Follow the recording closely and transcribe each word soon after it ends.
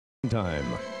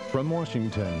Time. From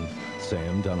Washington,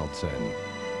 Sam Donaldson.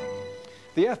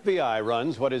 The FBI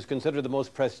runs what is considered the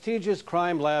most prestigious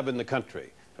crime lab in the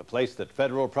country, a place that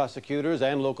federal prosecutors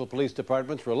and local police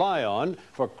departments rely on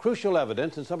for crucial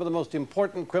evidence in some of the most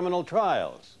important criminal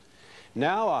trials.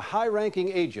 Now, a high-ranking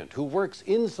agent who works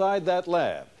inside that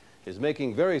lab is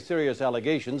making very serious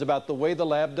allegations about the way the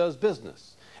lab does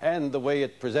business and the way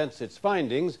it presents its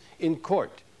findings in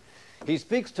court. He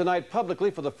speaks tonight publicly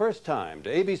for the first time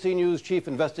to ABC News chief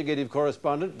investigative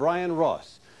correspondent Brian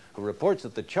Ross, who reports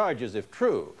that the charges, if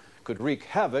true, could wreak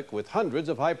havoc with hundreds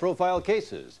of high-profile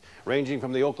cases, ranging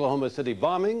from the Oklahoma City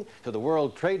bombing to the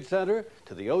World Trade Center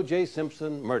to the O.J.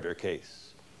 Simpson murder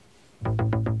case.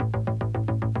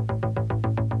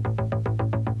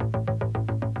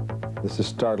 This is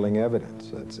startling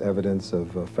evidence. It's evidence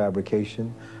of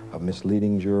fabrication, of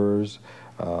misleading jurors,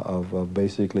 of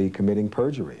basically committing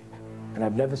perjury. And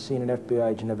I've never seen an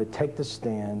FBI agent ever take the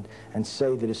stand and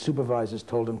say that his supervisors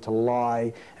told him to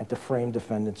lie and to frame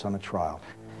defendants on a trial.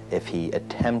 If he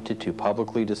attempted to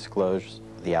publicly disclose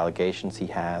the allegations he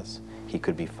has, he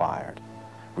could be fired,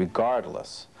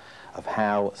 regardless of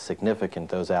how significant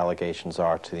those allegations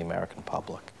are to the American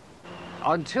public.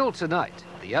 Until tonight,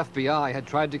 the FBI had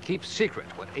tried to keep secret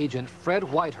what Agent Fred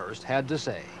Whitehurst had to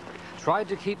say. Tried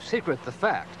to keep secret the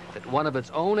fact that one of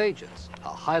its own agents, a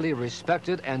highly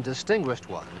respected and distinguished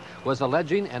one, was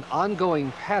alleging an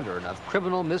ongoing pattern of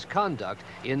criminal misconduct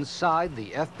inside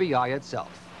the FBI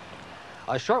itself.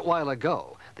 A short while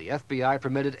ago, the FBI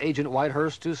permitted Agent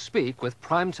Whitehurst to speak with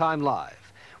Primetime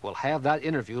Live. We'll have that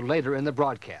interview later in the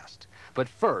broadcast. But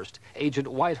first, Agent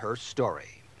Whitehurst's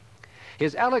story.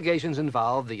 His allegations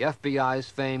involve the FBI's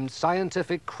famed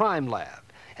scientific crime lab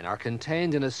and are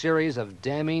contained in a series of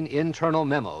damning internal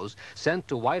memos sent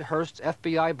to Whitehurst's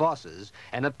FBI bosses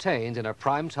and obtained in a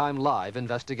Primetime Live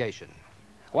investigation.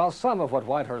 While some of what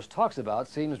Whitehurst talks about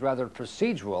seems rather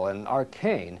procedural and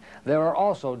arcane, there are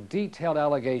also detailed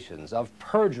allegations of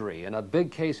perjury in a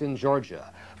big case in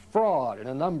Georgia, fraud in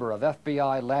a number of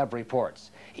FBI lab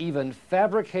reports, even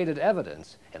fabricated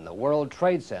evidence in the World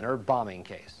Trade Center bombing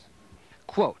case.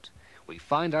 Quote, "We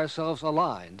find ourselves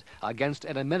aligned against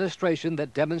an administration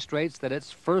that demonstrates that its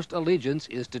first allegiance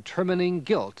is determining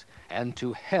guilt and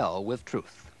to hell with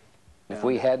truth." If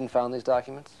we hadn't found these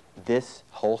documents, This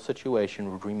whole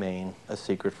situation would remain a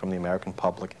secret from the American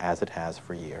public as it has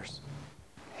for years.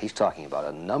 he's talking about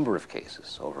a number of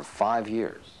cases over 5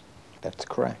 years. That's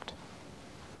correct.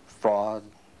 Fraud,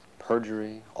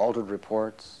 perjury, altered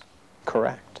reports,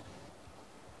 Correct.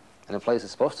 and a place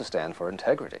is supposed to stand for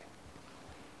integrity.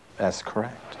 That's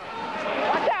correct.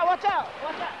 Watch out, watch out,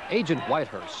 watch out. Agent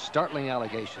Whitehurst's startling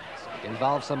allegations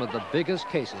involve some of the biggest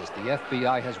cases the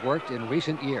FBI has worked in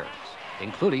recent years,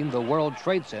 including the World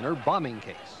Trade Center bombing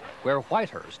case, where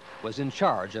Whitehurst was in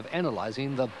charge of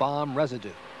analyzing the bomb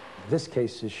residue. This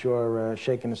case is sure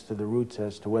shaking us to the roots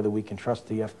as to whether we can trust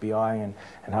the FBI and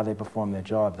how they perform their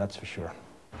job, that's for sure.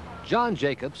 John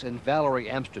Jacobs and Valerie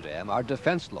Amsterdam are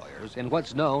defense lawyers in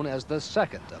what's known as the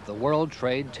second of the World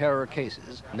Trade terror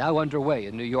cases now underway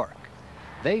in New York.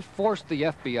 They forced the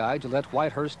FBI to let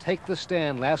Whitehurst take the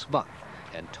stand last month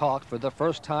and talk for the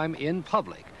first time in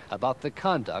public about the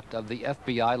conduct of the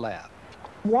FBI lab.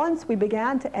 Once we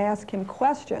began to ask him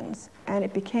questions, and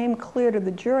it became clear to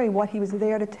the jury what he was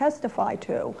there to testify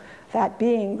to, that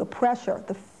being the pressure,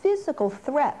 the physical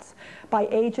threats by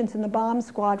agents in the bomb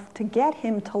squad to get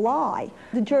him to lie,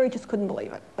 the jury just couldn't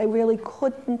believe it. They really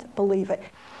couldn't believe it.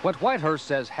 What Whitehurst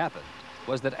says happened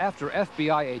was that after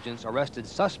FBI agents arrested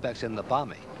suspects in the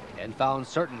bombing and found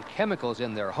certain chemicals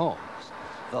in their homes,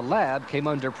 the lab came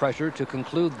under pressure to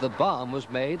conclude the bomb was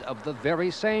made of the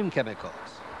very same chemicals.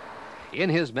 In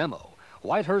his memo,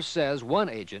 Whitehurst says one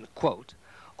agent, quote,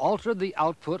 altered the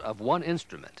output of one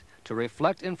instrument to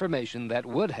reflect information that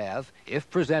would have, if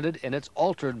presented in its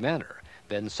altered manner,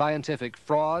 been scientific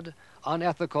fraud,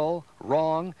 unethical,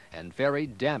 wrong, and very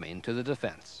damning to the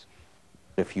defense.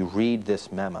 If you read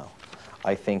this memo,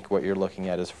 I think what you're looking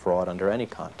at is fraud under any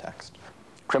context.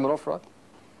 Criminal fraud?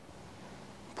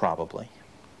 Probably.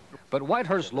 But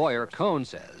Whitehurst's lawyer, Cohn,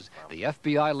 says the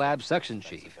FBI lab section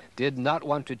chief did not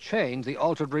want to change the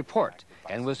altered report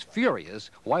and was furious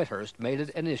Whitehurst made it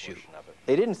an issue.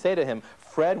 They didn't say to him,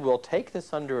 Fred, we'll take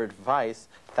this under advice,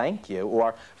 thank you,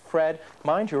 or Fred,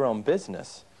 mind your own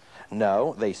business.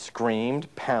 No, they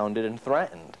screamed, pounded, and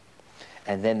threatened.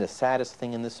 And then the saddest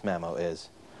thing in this memo is,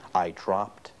 I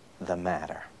dropped the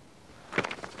matter.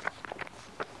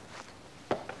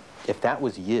 If that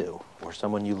was you or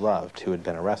someone you loved who had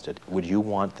been arrested, would you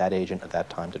want that agent at that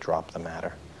time to drop the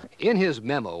matter? In his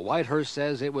memo, Whitehurst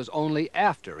says it was only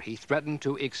after he threatened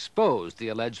to expose the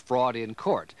alleged fraud in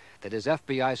court that his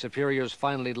FBI superiors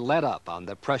finally let up on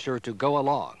the pressure to go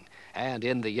along. And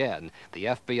in the end, the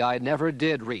FBI never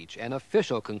did reach an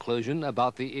official conclusion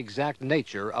about the exact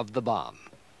nature of the bomb.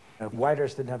 If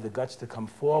Whitehurst didn't have the guts to come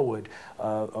forward,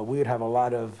 we would have a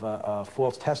lot of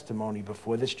false testimony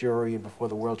before this jury and before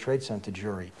the World Trade Center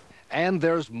jury. And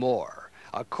there's more.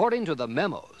 According to the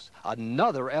memos,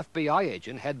 another FBI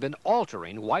agent had been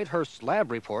altering Whitehurst's lab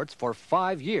reports for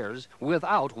 5 years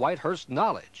without Whitehurst's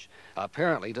knowledge,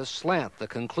 apparently to slant the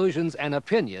conclusions and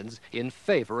opinions in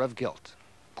favor of guilt.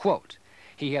 Quote,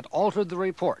 he had altered the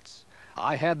reports.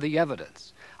 I had the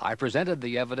evidence. I presented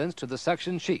the evidence to the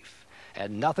section chief,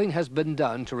 and nothing has been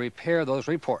done to repair those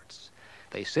reports.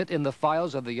 They sit in the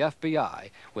files of the FBI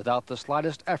without the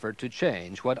slightest effort to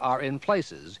change what are in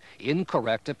places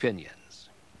incorrect opinions.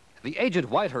 The agent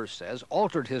Whitehurst says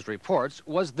altered his reports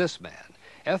was this man,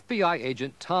 FBI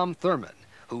agent Tom Thurman,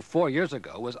 who 4 years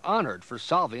ago was honored for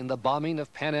solving the bombing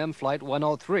of Pan Am Flight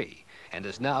 103 and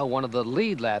is now one of the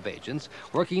lead lab agents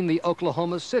working the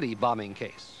Oklahoma City bombing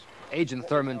case. Agent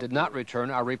Thurman did not return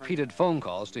our repeated phone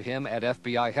calls to him at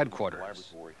FBI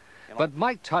headquarters. But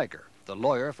Mike Tiger, the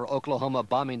lawyer for Oklahoma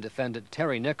bombing defendant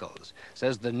Terry Nichols,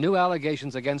 says the new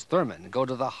allegations against Thurman go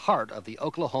to the heart of the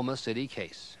Oklahoma City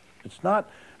case. It's not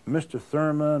Mr.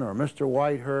 Thurman or Mr.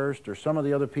 Whitehurst or some of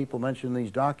the other people mentioned in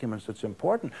these documents that's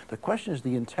important. The question is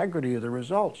the integrity of the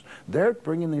results. They're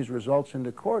bringing these results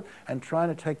into court and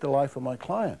trying to take the life of my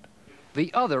client.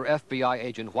 The other FBI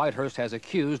agent Whitehurst has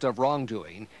accused of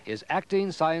wrongdoing is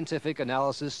Acting Scientific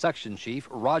Analysis Section Chief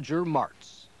Roger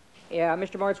Martz. Yeah,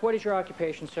 Mr. Martz, what is your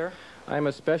occupation, sir? I'm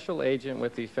a special agent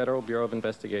with the Federal Bureau of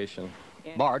Investigation.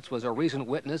 Martz was a recent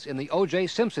witness in the O.J.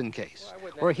 Simpson case,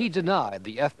 where he denied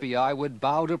the FBI would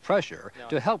bow to pressure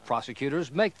to help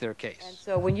prosecutors make their case. And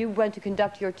so when you went to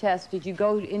conduct your test, did you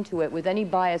go into it with any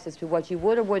bias as to what you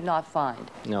would or would not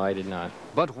find? No, I did not.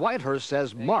 But Whitehurst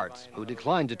says Martz, who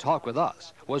declined to talk with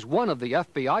us, was one of the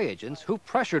FBI agents who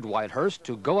pressured Whitehurst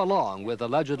to go along with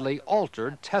allegedly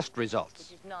altered test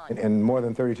results. In more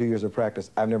than 32 years of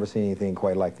practice, I've never seen anything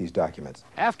quite like these documents.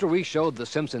 After we showed the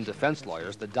Simpson defense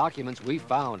lawyers the documents we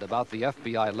found about the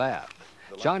FBI lab,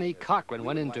 Johnny Cochran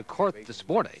went into court this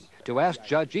morning to ask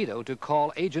Judge Ito to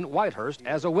call Agent Whitehurst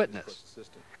as a witness.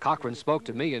 Cochran spoke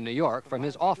to me in New York from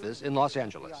his office in Los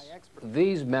Angeles.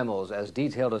 These memos, as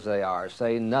detailed as they are,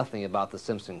 say nothing about the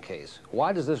Simpson case.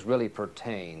 Why does this really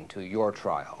pertain to your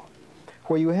trial?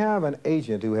 Where you have an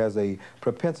agent who has a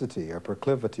propensity or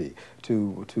proclivity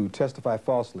to testify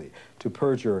falsely, to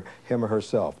perjure him or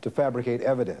herself, to fabricate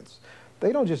evidence.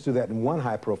 They don't just do that in one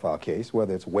high-profile case,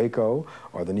 whether it's Waco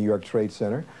or the New York Trade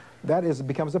Center. That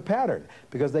becomes a pattern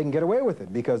because they can get away with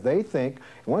it, because they think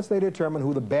once they determine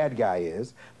who the bad guy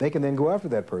is, they can then go after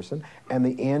that person, and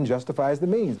the end justifies the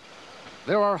means.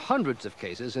 There are hundreds of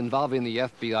cases involving the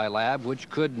FBI lab which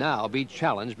could now be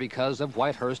challenged because of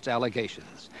Whitehurst's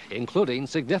allegations, including,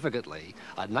 significantly,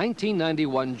 a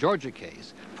 1991 Georgia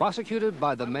case prosecuted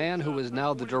by the man who is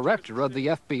now the director of the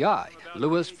FBI,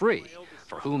 Louis Freeh,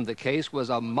 for whom the case was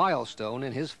a milestone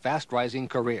in his fast-rising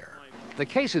career. The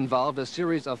case involved a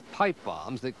series of pipe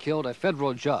bombs that killed a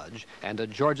federal judge and a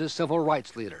Georgia civil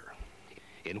rights leader.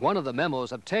 In one of the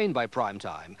memos obtained by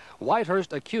Primetime,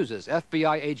 Whitehurst accuses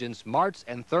FBI agents Martz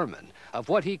and Thurman of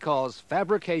what he calls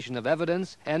fabrication of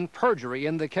evidence and perjury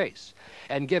in the case,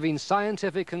 and giving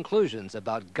scientific conclusions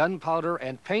about gunpowder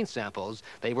and paint samples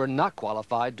they were not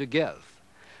qualified to give.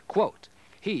 Quote,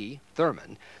 he,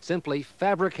 Thurman, simply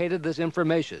fabricated this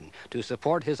information to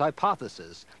support his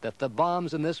hypothesis that the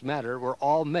bombs in this matter were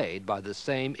all made by the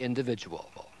same individual.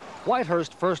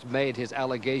 Whitehurst first made his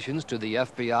allegations to the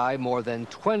FBI more than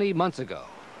 20 months ago,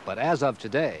 but as of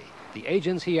today, the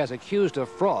agents he has accused of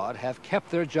fraud have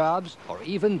kept their jobs or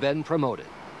even been promoted.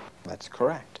 That's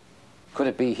correct. Could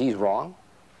it be he's wrong?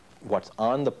 What's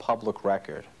on the public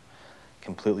record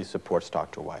completely supports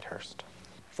Dr. Whitehurst.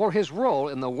 For his role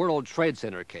in the World Trade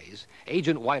Center case,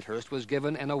 Agent Whitehurst was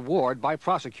given an award by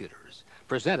prosecutors,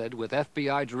 presented with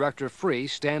FBI Director Freeh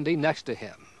standing next to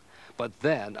him. But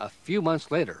then, a few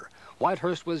months later,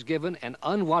 Whitehurst was given an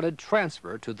unwanted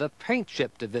transfer to the paint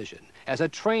chip division as a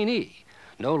trainee,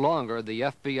 no longer the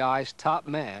FBI's top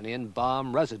man in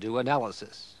bomb residue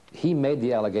analysis. He made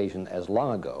the allegation as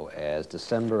long ago as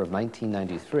December of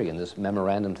 1993 in this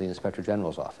memorandum to the Inspector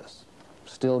General's office.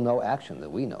 Still no action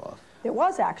that we know of. There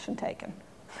was action taken.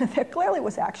 There clearly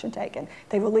was action taken.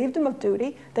 They relieved him of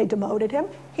duty. They demoted him.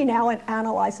 He now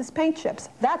analyzes paint chips.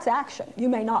 That's action. You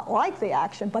may not like the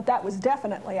action, but that was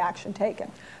definitely action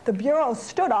taken. The Bureau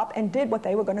stood up and did what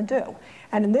they were going to do.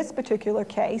 And in this particular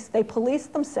case, they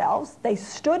policed themselves. They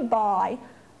stood by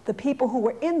the people who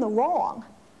were in the wrong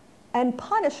and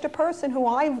punished a person who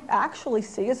I actually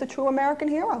see as a true American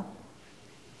hero.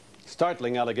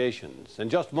 Startling allegations. And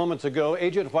just moments ago,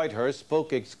 Agent Whitehurst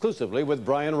spoke exclusively with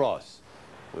Brian Ross.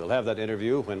 We'll have that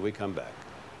interview when we come back.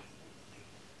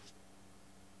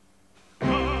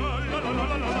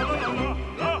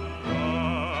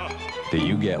 Do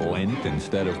you get lint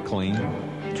instead of clean?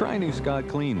 Try New Scott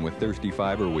Clean with Thirsty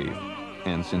Fiber Weave.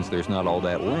 And since there's not all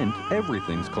that lint,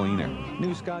 everything's cleaner.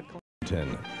 New Scott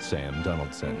Clean. Sam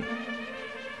Donaldson.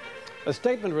 A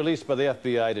statement released by the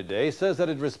FBI today says that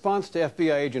in response to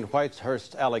FBI Agent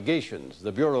Whitehurst's allegations,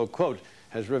 the Bureau, quote,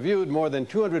 has reviewed more than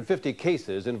 250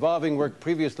 cases involving work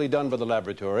previously done by the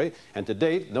laboratory, and to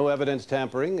date, no evidence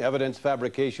tampering, evidence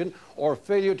fabrication, or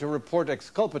failure to report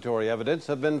exculpatory evidence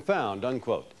have been found,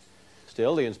 unquote.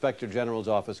 Still, the Inspector General's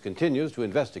office continues to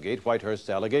investigate Whitehurst's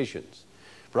allegations.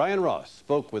 Brian Ross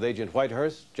spoke with Agent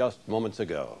Whitehurst just moments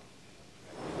ago.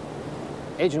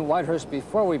 Agent Whitehurst,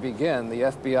 before we begin, the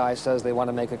FBI says they want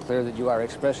to make it clear that you are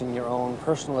expressing your own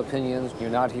personal opinions.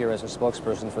 You're not here as a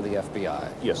spokesperson for the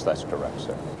FBI. Yes, that's correct,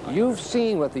 sir. You've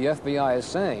seen what the FBI is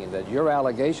saying, that your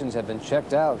allegations have been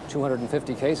checked out,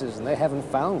 250 cases, and they haven't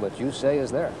found what you say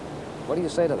is there. What do you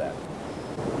say to that?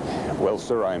 Well,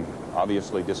 sir, I'm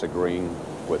obviously disagreeing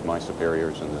with my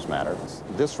superiors in this matter.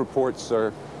 This report,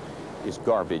 sir, is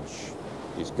garbage.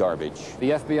 Is garbage.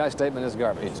 The FBI statement is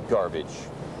garbage. It's garbage.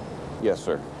 Yes,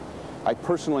 sir. I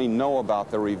personally know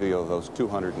about the review of those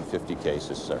 250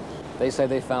 cases, sir. They say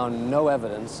they found no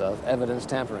evidence of evidence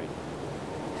tampering.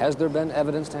 Has there been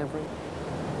evidence tampering?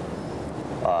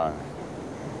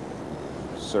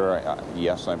 Sir,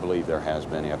 yes, I believe there has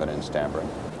been evidence tampering.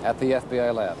 At the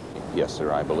FBI lab? Yes,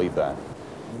 sir, I believe that.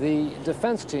 The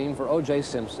defense team for O.J.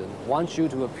 Simpson wants you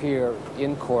to appear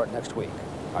in court next week.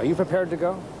 Are you prepared to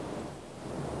go?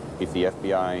 If the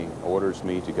FBI orders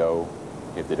me to go,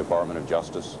 if the Department of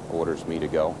Justice orders me to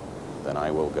go, then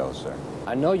I will go, sir.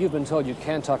 I know you've been told you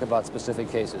can't talk about specific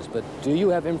cases, but do you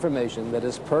have information that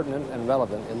is pertinent and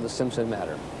relevant in the Simpson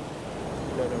matter?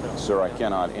 Sir, I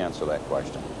cannot answer that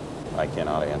question. I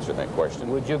cannot answer that question.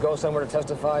 Would you go somewhere to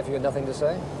testify if you had nothing to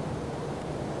say?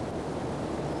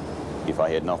 If I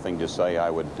had nothing to say, I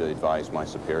would advise my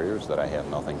superiors that I have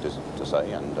nothing to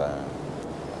say,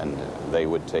 and they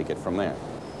would take it from there.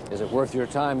 Is it worth your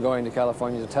time going to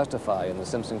California to testify in the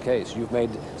Simpson case? You've made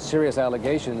serious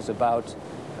allegations about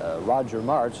Roger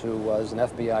Martz, who was an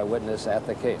FBI witness at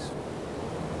the case.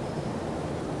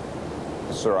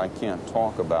 Sir, I can't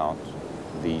talk about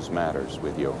these matters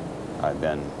with you. I've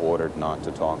been ordered not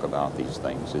to talk about these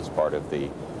things. It's part of the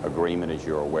agreement, as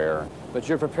you're aware. But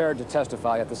you're prepared to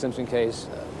testify at the Simpson case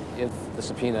if the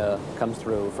subpoena comes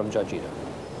through from Judge Ito?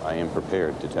 I am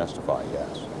prepared to testify,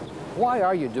 yes. Why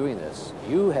are you doing this?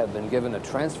 You have been given a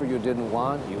transfer you didn't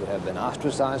want. You have been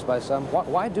ostracized by some.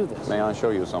 Why do this? May I show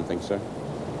you something, sir?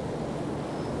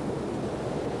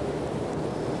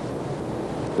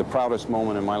 The proudest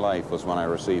moment in my life was when I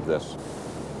received this.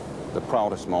 The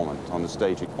proudest moment on the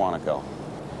stage at Quantico.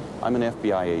 I'm an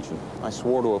FBI agent. I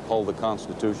swore to uphold the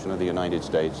Constitution of the United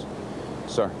States,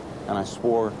 sir, and I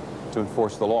swore to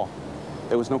enforce the law.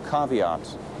 There was no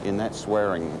caveats in that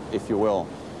swearing, if you will.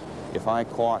 If I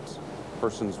caught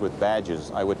persons with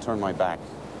badges, I would turn my back.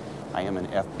 I am an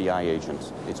FBI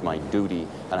agent. It's my duty,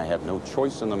 and I have no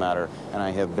choice in the matter, and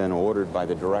I have been ordered by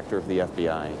the director of the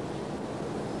FBI.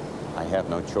 I have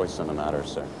no choice in the matter,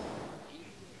 sir.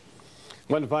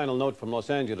 One final note from Los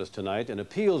Angeles tonight. An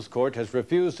appeals court has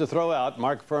refused to throw out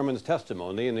Mark Fuhrman's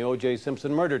testimony in the O.J.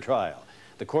 Simpson murder trial.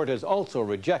 The court has also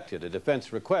rejected a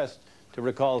defense request to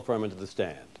recall Fuhrman to the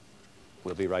stand.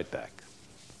 We'll be right back.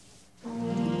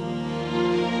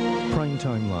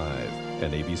 Primetime Live,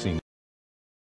 an ABC